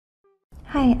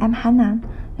Hi, I'm Hannah.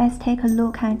 Let's take a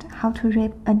look at how to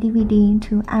rip a DVD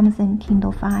to Amazon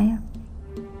Kindle file.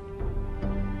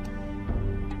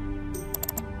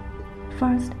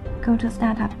 First, go to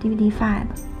Startup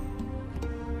DVDFab.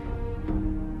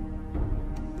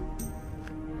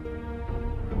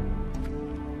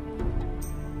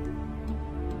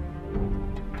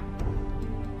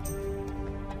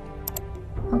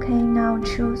 Okay, now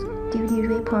choose DVD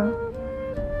Ripper,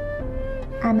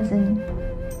 Amazon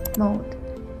mode.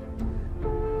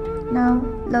 Now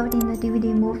load in the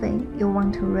DVD movie you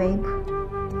want to rip.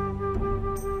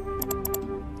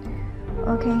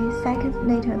 Okay, seconds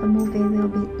later the movie will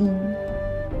be in,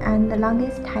 and the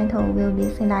longest title will be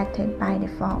selected by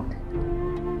default.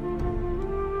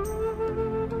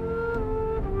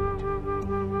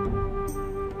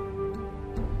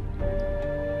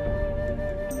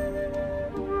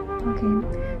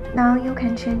 Okay, now you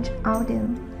can change audio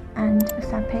and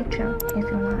sub picture if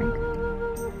you like.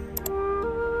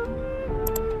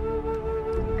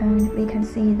 And we can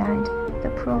see that the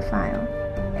profile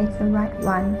is the right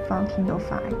one for Kindle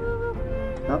file.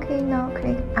 Okay, now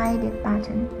click Edit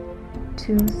button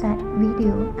to set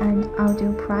video and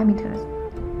audio parameters.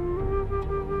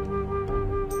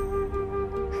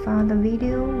 For the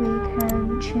video, we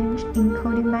can change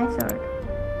encoding method,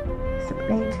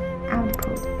 split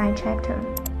output by chapter,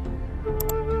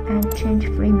 and change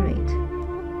frame rate.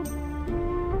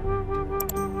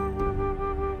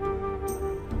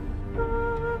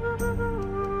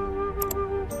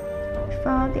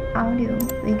 For the audio,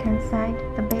 we can set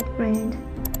the bit rate,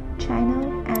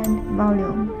 channel, and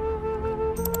volume.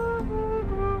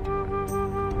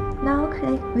 Now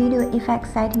click Video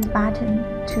Effect Settings button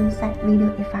to set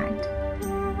video effect.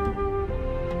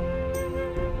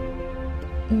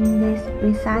 In this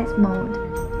resize mode,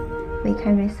 we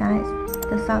can resize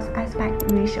the source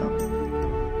aspect ratio.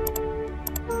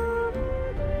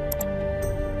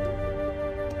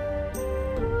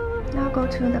 Now go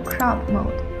to the crop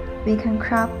mode. We can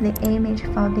crop the image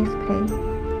for display.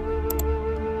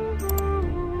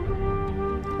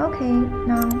 Okay,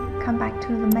 now come back to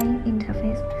the main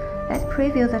interface. Let's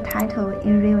preview the title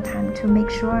in real time to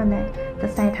make sure that the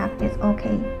setup is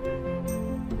okay.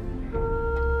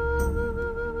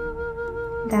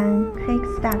 Then click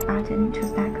Start button to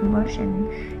start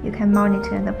conversion. You can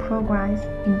monitor the progress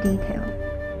in detail.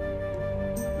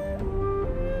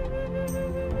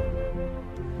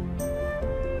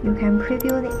 You can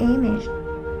preview the image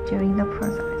during the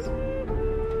process.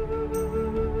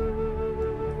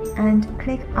 And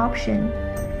click Option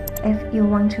if you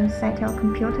want to set your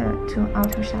computer to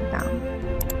auto shutdown.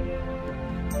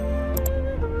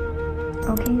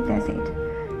 Okay, that's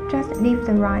it. Just leave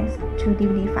the rights to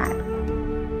DVDFab.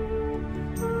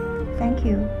 Thank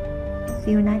you. See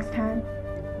you next time.